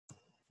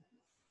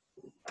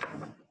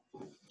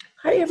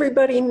Hi,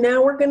 everybody.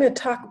 Now we're going to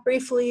talk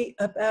briefly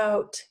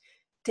about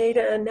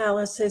data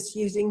analysis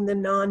using the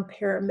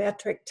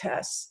non-parametric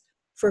tests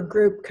for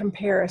group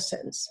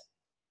comparisons.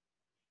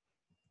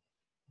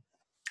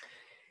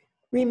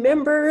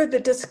 Remember the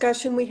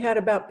discussion we had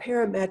about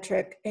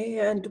parametric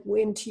and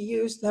when to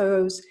use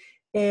those,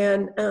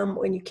 and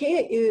when you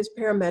can't use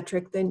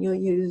parametric, then you'll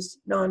use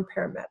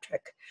non-parametric.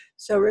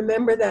 So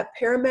remember that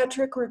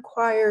parametric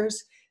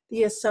requires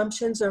the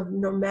assumptions of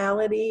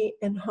normality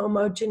and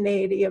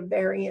homogeneity of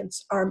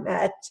variance are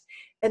met,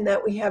 and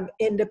that we have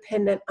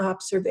independent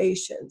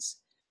observations.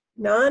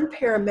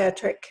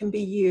 Non-parametric can be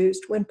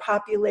used when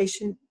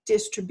population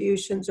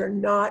distributions are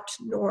not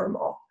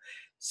normal.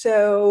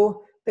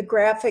 So the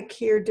graphic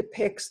here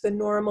depicts the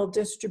normal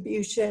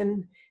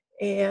distribution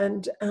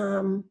and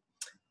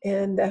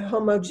the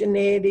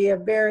homogeneity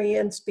of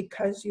variance.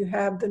 Because you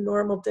have the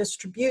normal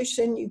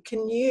distribution, you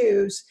can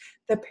use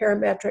the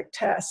parametric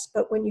test.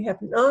 But when you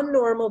have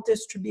non-normal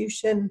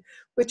distribution,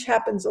 which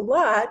happens a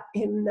lot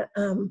in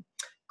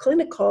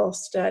clinical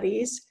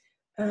studies,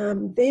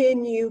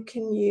 then you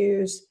can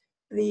use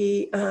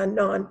the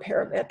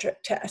non-parametric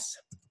test.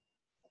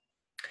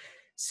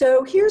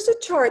 So here's a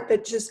chart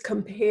that just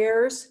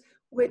compares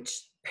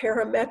which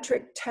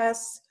parametric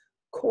tests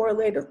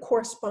correlate or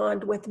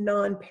correspond with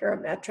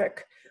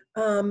non-parametric,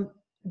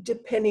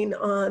 depending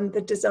on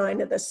the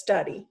design of the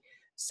study.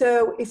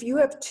 So if you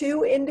have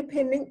two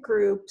independent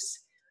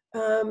groups,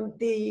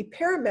 the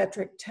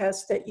parametric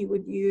test that you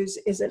would use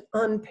is an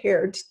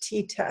unpaired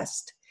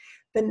t-test.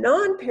 The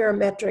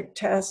non-parametric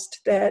test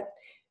that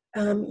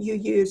you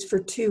use for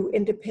two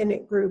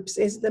independent groups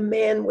is the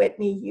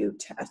Mann-Whitney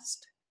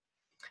U-test.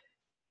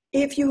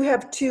 If you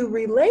have two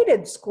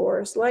related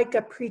scores, like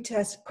a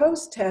pretest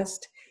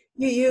post-test,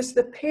 you use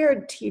the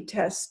paired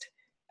t-test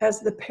as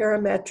the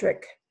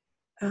parametric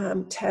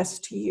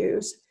test to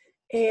use.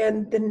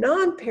 And the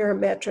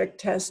non-parametric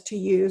test to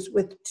use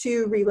with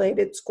two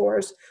related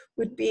scores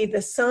would be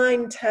the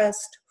sign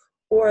test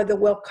or the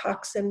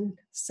Wilcoxon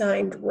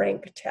signed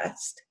rank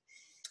test.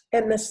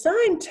 And the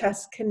sign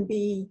test can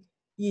be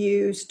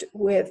used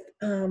with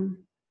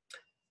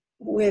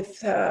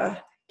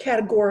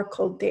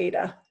categorical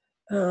data.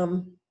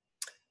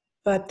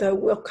 But the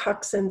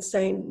Wilcoxon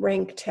signed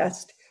rank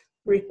test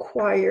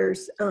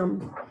requires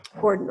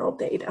ordinal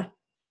data.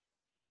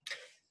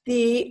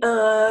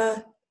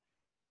 The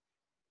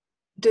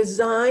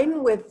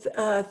design with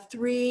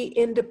three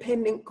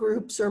independent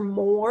groups or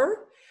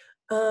more,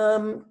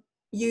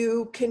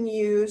 you can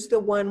use the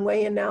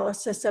one-way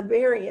analysis of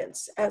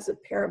variance as a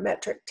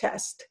parametric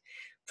test.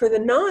 For the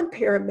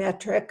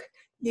non-parametric,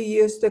 you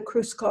use the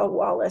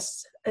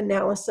Kruskal-Wallis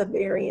analysis of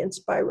variance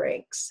by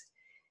ranks.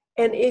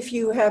 And if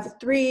you have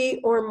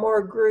three or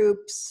more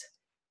groups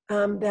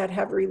that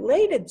have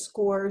related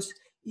scores,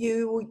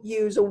 you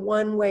use a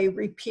one-way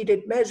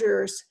repeated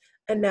measures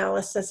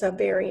analysis of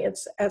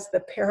variance as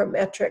the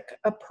parametric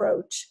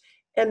approach,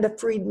 and the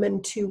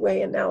Friedman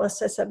two-way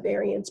analysis of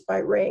variance by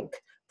rank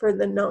for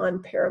the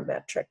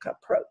non-parametric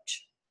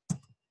approach.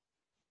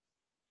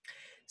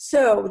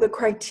 So the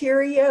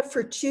criteria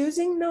for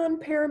choosing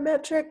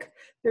non-parametric,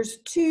 there's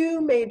two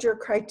major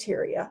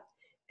criteria.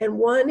 And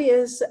one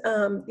is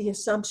the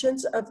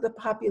assumptions of the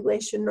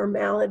population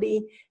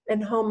normality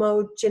and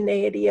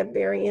homogeneity of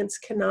variance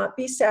cannot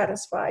be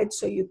satisfied,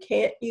 so you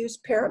can't use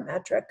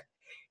parametric.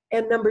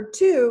 And number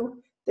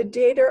two, the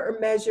data are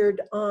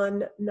measured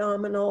on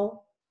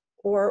nominal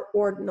or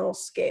ordinal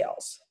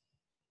scales.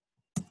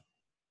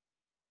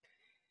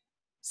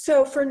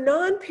 So for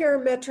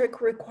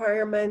non-parametric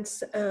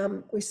requirements,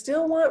 we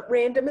still want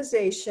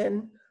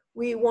randomization.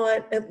 We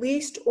want at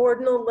least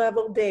ordinal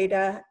level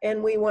data,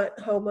 and we want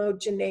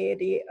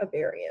homogeneity of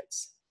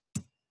variance.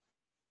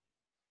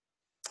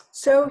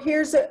 So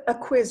here's a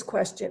quiz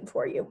question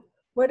for you.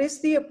 What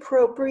is the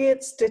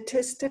appropriate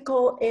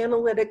statistical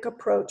analytic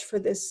approach for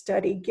this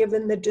study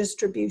given the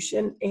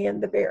distribution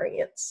and the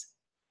variance?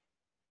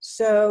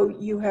 So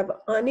you have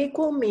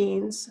unequal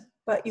means,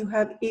 but you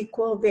have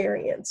equal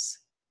variance.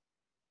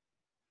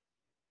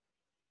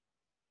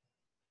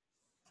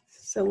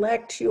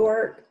 Select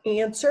your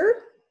answer,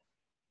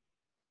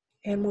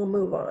 and we'll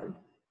move on.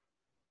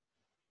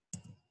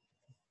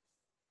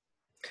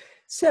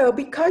 So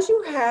because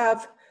you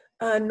have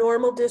a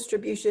normal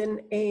distribution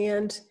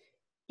and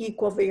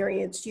equal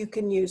variance, you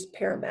can use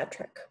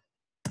parametric.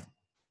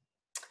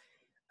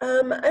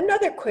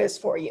 Another quiz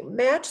for you.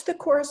 Match the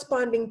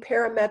corresponding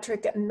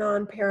parametric and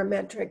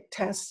non-parametric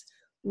tests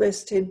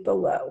listed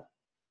below.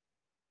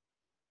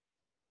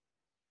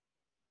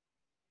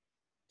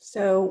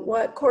 So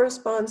what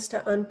corresponds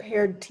to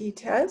unpaired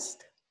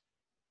t-test?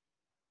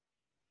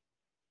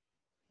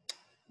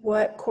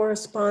 What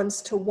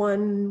corresponds to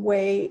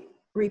one-way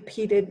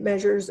repeated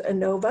measures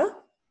ANOVA?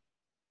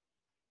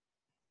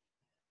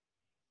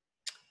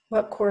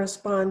 What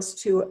corresponds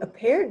to a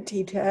paired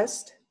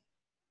t-test?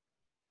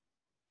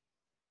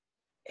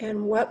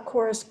 And what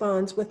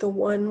corresponds with a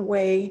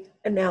one-way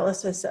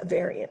analysis of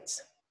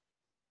variance?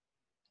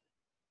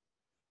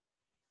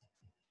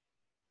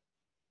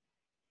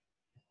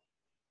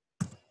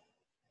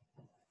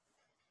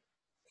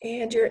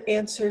 And your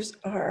answers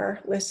are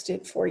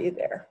listed for you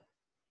there.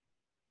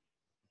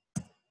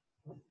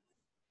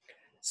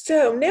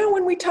 So now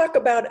when we talk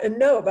about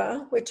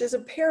ANOVA, which is a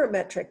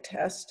parametric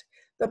test,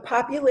 the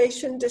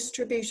population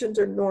distributions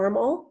are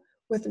normal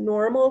with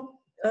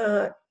normal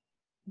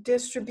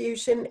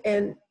distribution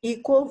and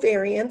equal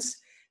variance.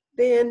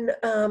 Then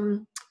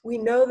we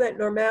know that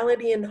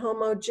normality and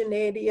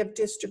homogeneity of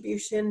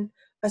distribution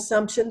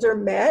assumptions are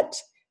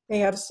met. They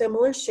have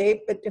similar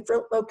shape but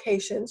different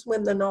locations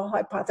when the null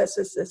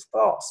hypothesis is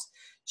false.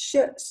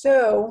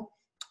 So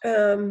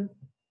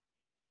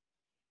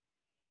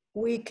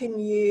we can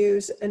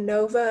use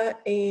ANOVA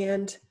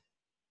and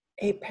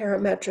a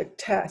parametric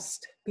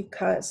test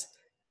because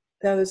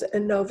those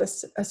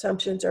ANOVA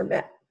assumptions are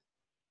met.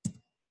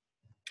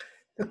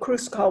 The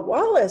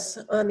Kruskal-Wallis,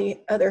 on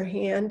the other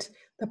hand,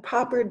 the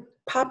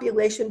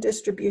population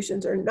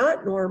distributions are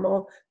not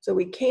normal, so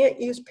we can't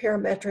use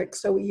parametric,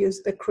 so we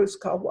use the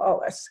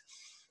Kruskal-Wallis.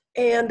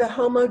 And the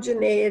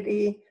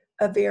homogeneity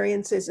of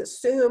variance is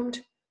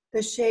assumed.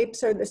 The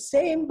shapes are the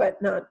same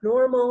but not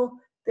normal,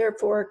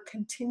 therefore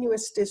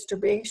continuous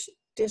distribution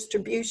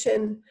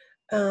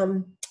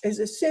is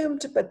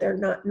assumed, but they're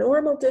not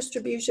normal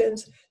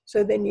distributions,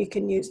 so then you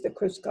can use the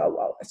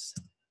Kruskal-Wallis.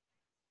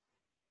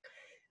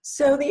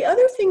 So the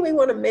other thing we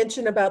want to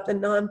mention about the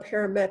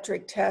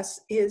non-parametric tests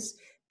is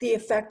the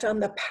effect on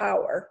the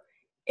power.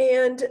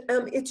 And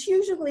it's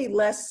usually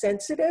less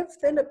sensitive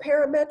than a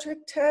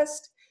parametric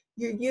test.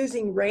 You're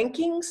using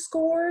ranking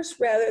scores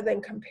rather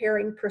than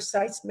comparing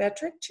precise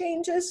metric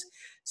changes.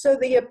 So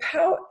the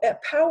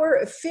power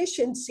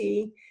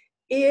efficiency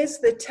is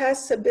the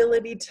test's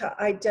ability to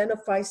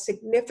identify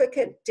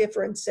significant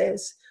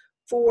differences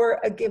for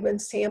a given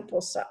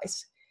sample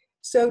size.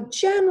 So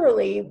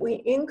generally,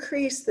 we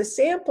increase the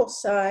sample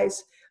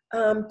size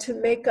to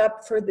make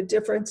up for the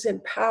difference in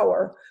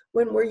power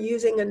when we're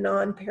using a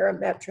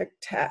non-parametric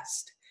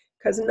test,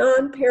 because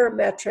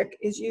non-parametric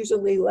is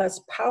usually less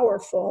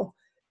powerful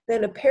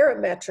than a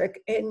parametric,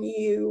 and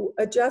you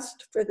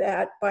adjust for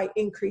that by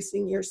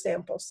increasing your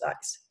sample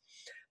size.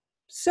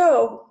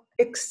 So,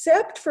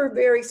 except for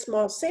very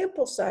small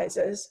sample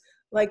sizes,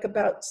 like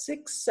about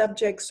 6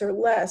 subjects or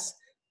less,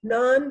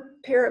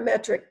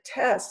 non-parametric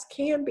tests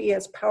can be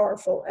as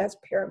powerful as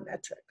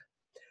parametric.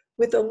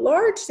 With a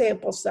large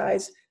sample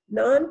size,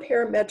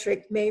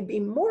 non-parametric may be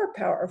more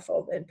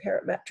powerful than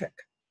parametric.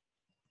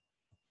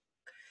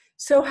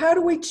 So how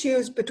do we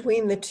choose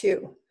between the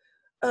two?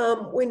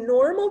 When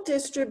normal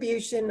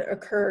distribution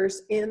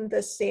occurs in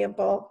the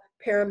sample,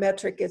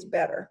 parametric is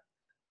better.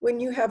 When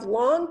you have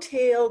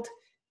long-tailed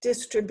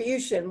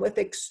distribution with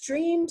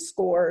extreme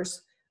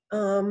scores,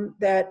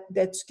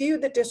 that skew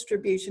the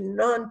distribution,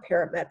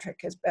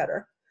 non-parametric is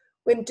better.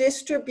 When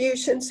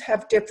distributions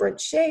have different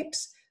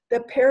shapes, the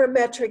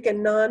parametric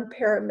and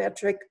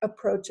non-parametric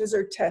approaches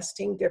are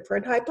testing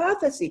different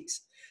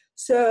hypotheses.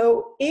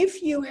 So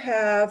if you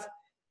have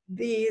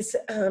these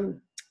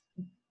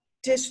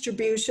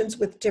distributions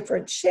with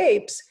different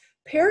shapes,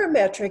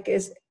 parametric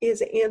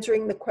is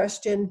answering the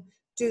question,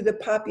 do the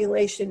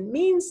population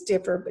means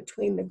differ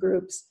between the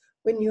groups?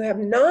 When you have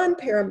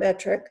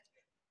non-parametric,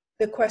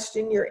 the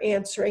question you're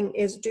answering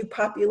is, do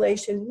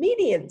population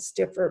medians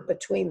differ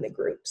between the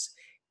groups?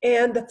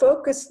 And the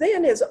focus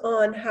then is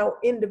on how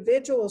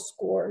individual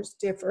scores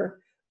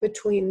differ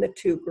between the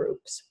two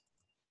groups.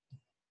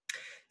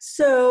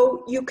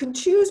 So you can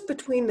choose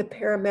between the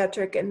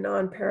parametric and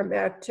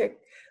non-parametric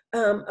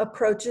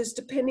approaches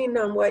depending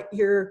on what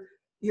your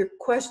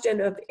question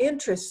of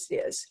interest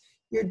is.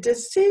 Your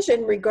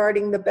decision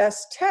regarding the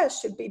best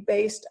test should be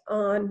based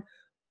on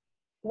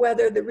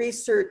whether the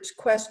research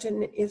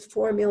question is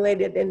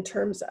formulated in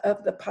terms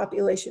of the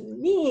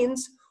population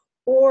means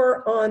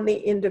or on the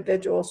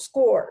individual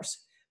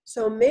scores.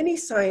 So many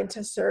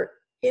scientists are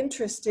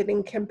interested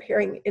in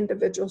comparing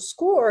individual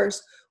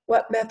scores.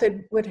 What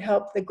method would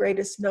help the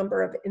greatest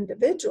number of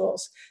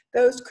individuals?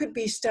 Those could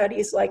be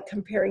studies like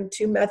comparing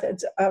 2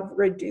 methods of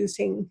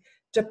reducing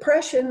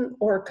depression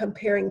or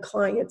comparing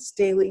clients'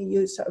 daily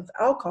use of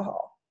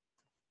alcohol.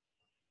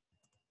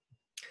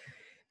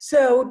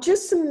 So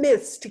just some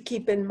myths to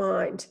keep in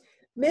mind.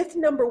 Myth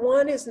number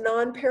 1 is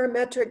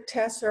non-parametric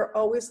tests are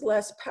always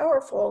less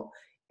powerful,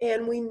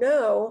 and we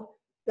know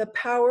the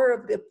power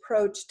of the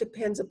approach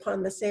depends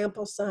upon the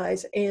sample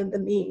size and the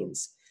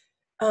means.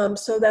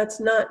 So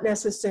that's not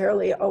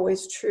necessarily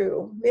always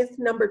true. Myth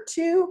number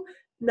 2,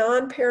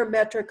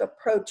 non-parametric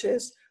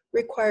approaches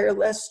require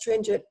less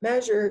stringent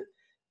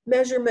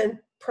measurement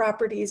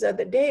properties of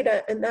the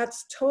data, and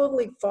that's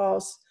totally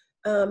false.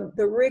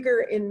 The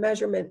rigor in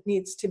measurement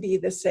needs to be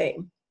the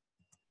same.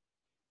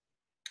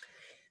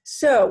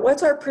 So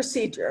what's our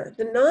procedure?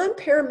 The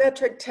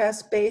non-parametric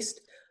tests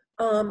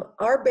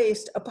are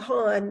based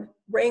upon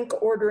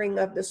rank ordering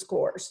of the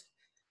scores.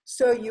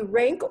 So you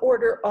rank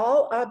order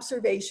all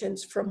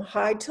observations from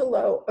high to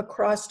low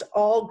across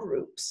all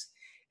groups.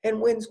 And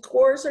when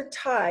scores are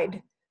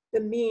tied, the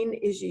mean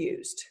is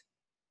used.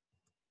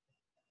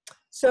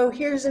 So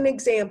here's an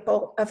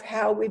example of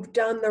how we've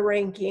done the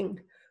ranking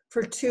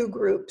for 2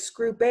 groups,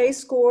 Group A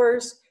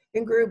scores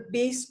and group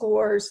B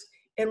scores,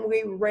 and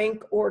we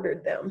rank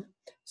ordered them.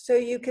 So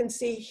you can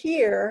see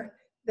here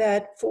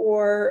that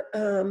for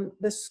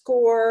the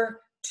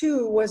score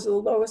 2 was the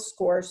lowest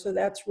score, so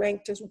that's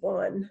ranked as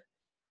 1.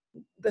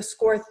 The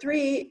score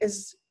 3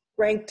 is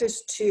ranked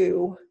as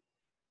 2.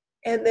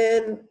 And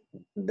then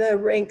the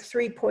rank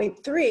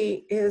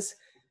 3.3 is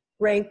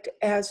ranked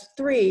as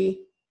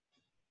 3.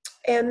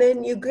 And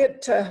then you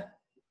get to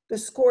the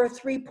score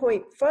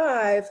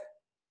 3.5,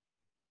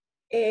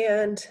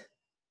 and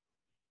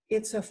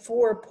it's a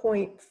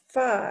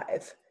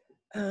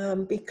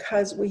 4.5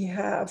 because we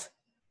have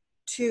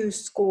 2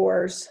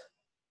 scores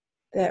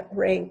that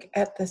rank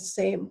at the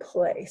same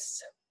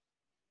place.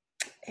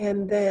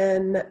 And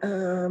then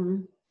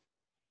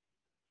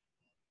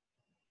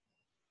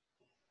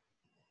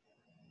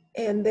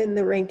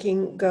the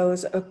ranking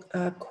goes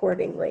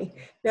accordingly.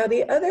 Now,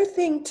 the other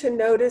thing to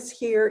notice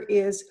here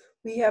is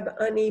we have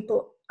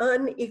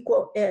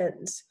unequal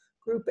ends.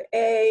 Group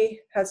A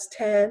has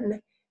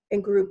 10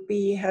 and group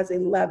B has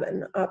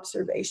 11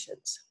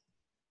 observations.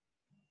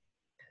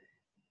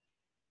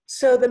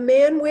 So the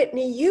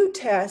Mann-Whitney U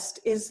test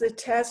is the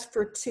test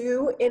for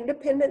 2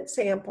 independent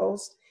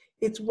samples.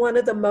 It's one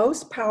of the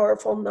most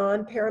powerful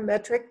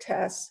non-parametric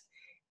tests.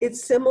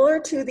 It's similar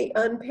to the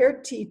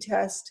unpaired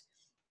t-test.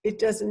 It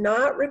does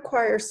not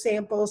require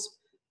samples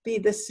be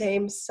the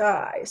same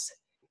size.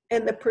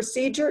 And the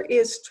procedure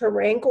is to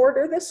rank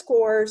order the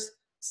scores,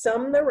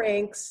 sum the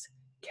ranks,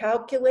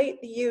 calculate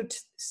the U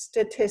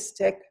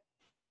statistic,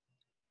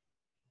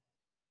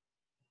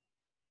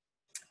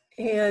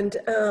 and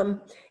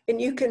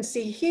you can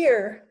see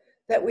here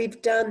that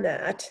we've done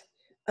that.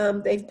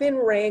 They've been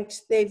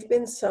ranked, they've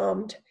been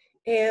summed,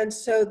 and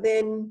so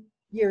then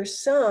your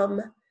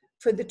sum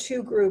for the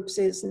 2 groups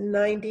is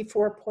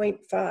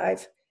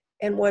 94.5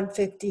 and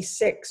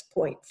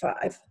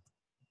 156.5.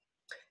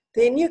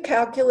 Then you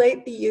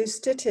calculate the U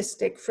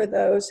statistic for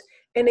those.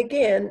 And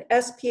again,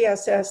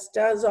 SPSS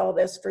does all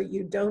this for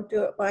you. Don't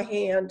do it by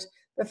hand.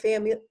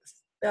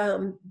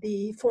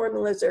 The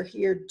formulas are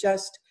here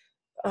just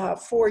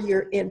for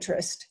your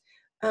interest.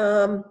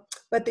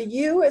 But the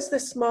U is the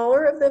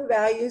smaller of the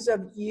values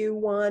of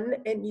U1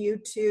 and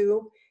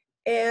U2,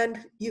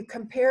 and you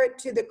compare it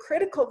to the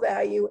critical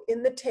value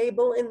in the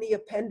table in the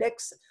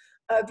appendix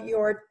of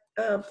your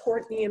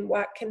Portney and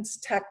Watkins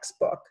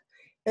textbook.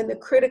 And the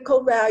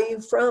critical value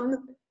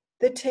from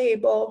the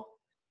table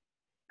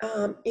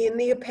in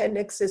the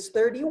appendix is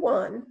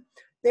 31.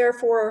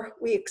 Therefore,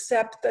 we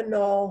accept the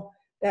null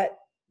that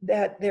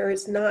there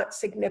is not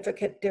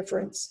significant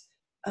difference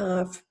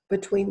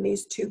between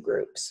these 2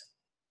 groups.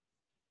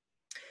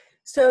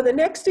 So the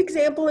next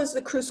example is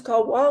the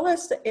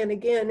Kruskal-Wallis, and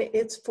again,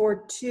 it's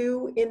for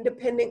 2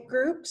 independent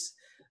groups.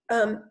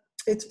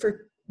 It's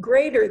for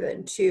greater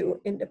than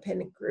 2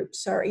 independent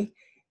groups, sorry.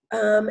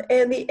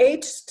 And the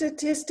H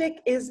statistic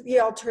is the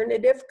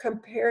alternative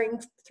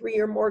comparing 3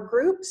 or more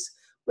groups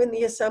when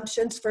the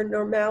assumptions for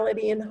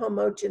normality and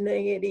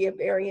homogeneity of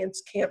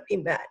variance can't be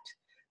met.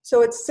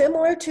 So it's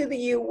similar to the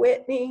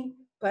U-Whitney,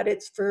 but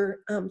it's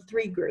for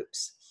 3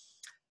 groups.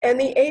 And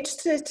the H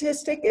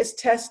statistic is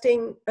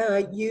testing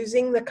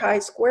using the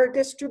chi-square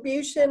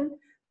distribution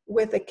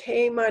with a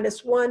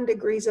k-1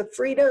 degrees of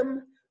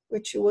freedom,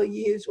 which you will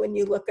use when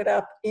you look it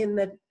up in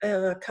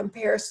the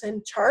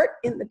comparison chart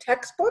in the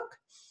textbook.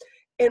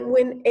 And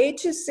when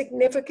H is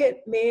significant,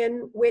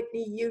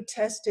 Mann-Whitney U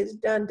test is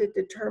done to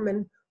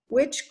determine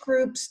which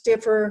groups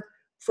differ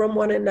from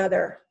one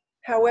another.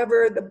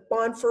 However, the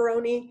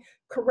Bonferroni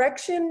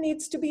correction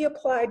needs to be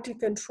applied to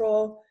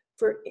control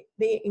for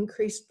the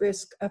increased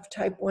risk of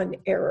type 1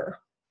 error.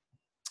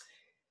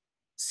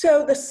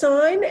 So the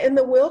sign and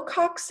the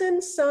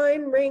Wilcoxon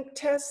sign rank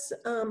tests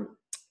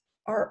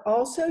are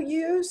also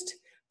used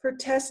for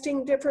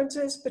testing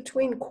differences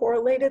between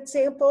correlated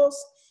samples.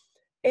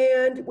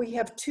 And we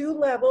have 2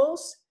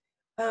 levels,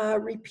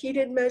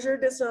 repeated measure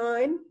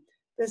design.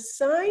 The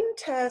sign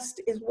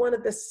test is one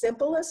of the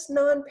simplest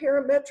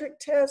non-parametric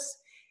tests.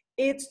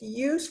 It's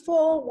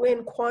useful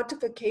when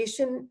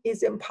quantification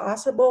is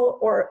impossible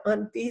or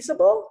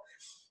unfeasible.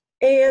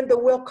 And the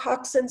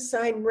Wilcoxon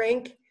sign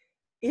rank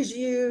is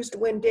used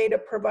when data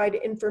provide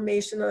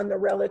information on the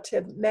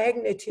relative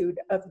magnitude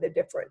of the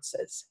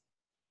differences.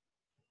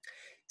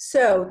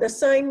 So the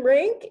sign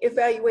rank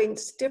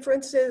evaluates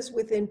differences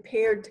within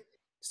paired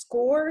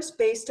scores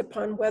based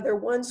upon whether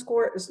one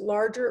score is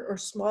larger or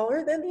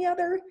smaller than the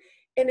other.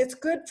 And it's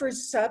good for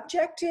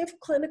subjective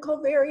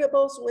clinical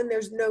variables when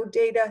there's no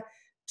data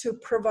to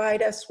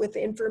provide us with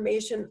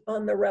information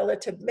on the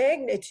relative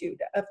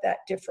magnitude of that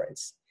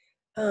difference.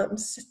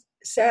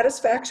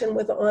 Satisfaction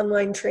with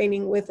online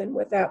training with and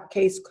without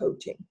case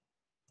coaching.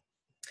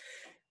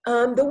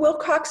 The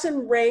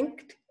Wilcoxon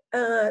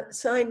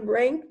sign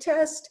rank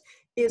test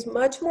is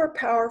much more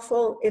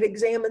powerful. It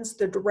examines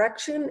the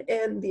direction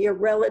and the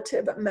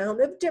relative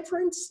amount of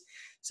difference.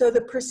 So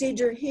the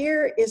procedure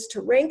here is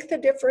to rank the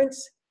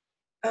difference,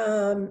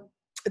 the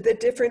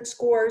different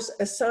scores,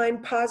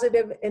 assign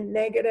positive and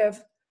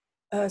negative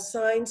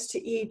signs to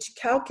each,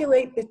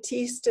 calculate the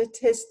t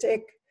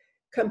statistic,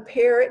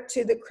 compare it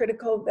to the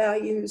critical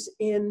values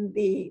in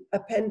the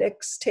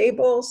appendix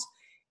tables,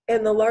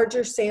 and the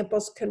larger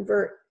samples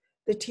convert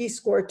the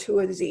t-score to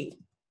a z.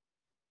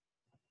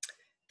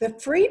 The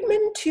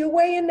Friedman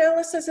two-way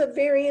analysis of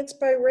variance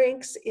by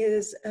ranks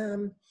is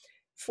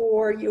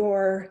for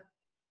your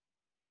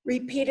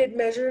repeated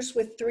measures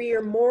with 3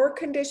 or more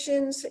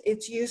conditions.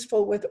 It's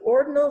useful with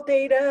ordinal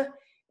data.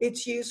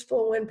 It's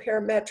useful when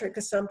parametric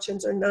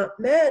assumptions are not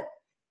met.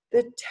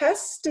 The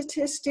test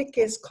statistic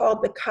is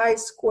called the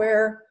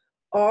chi-square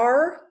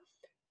R,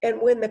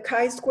 and when the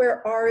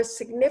chi-square R is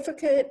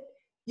significant,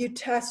 you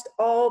test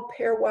all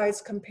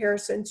pairwise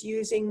comparisons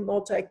using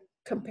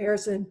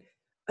multi-comparison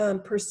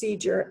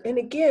procedure. And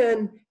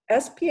again,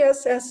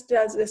 SPSS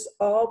does this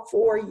all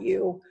for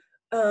you,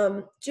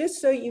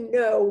 just so you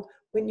know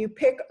when you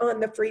pick on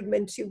the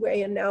Friedman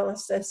two-way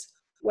analysis,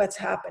 what's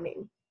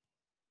happening.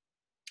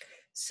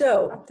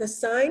 So the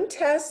sign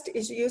test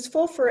is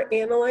useful for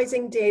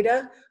analyzing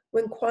data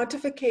when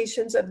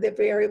quantifications of the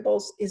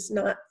variables is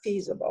not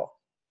feasible.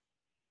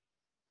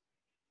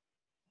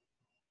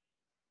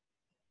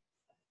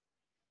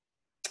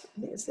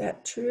 Is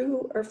that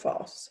true or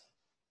false?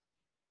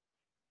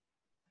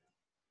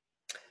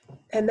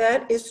 And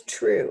that is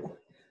true.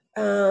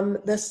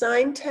 The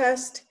sign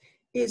test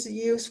is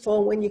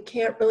useful when you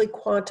can't really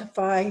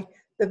quantify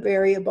the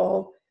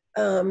variable,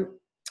 and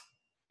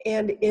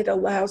it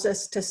allows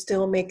us to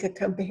still make a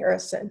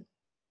comparison.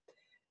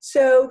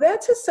 So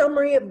that's a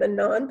summary of the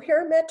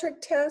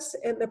non-parametric tests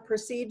and the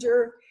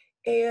procedure,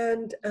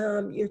 and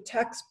your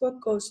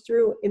textbook goes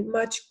through in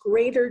much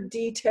greater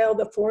detail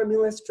the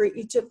formulas for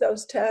each of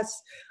those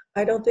tests.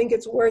 I don't think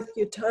it's worth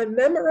your time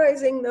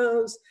memorizing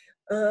those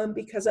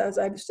because, as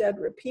I've said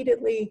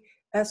repeatedly,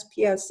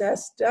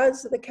 SPSS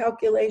does the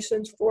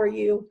calculations for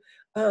you,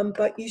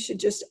 but you should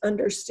just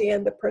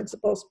understand the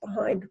principles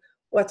behind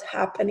what's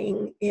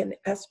happening in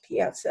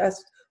SPSS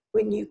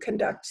when you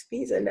conduct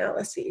these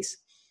analyses.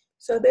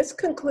 So this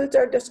concludes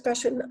our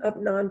discussion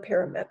of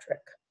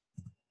non-parametric.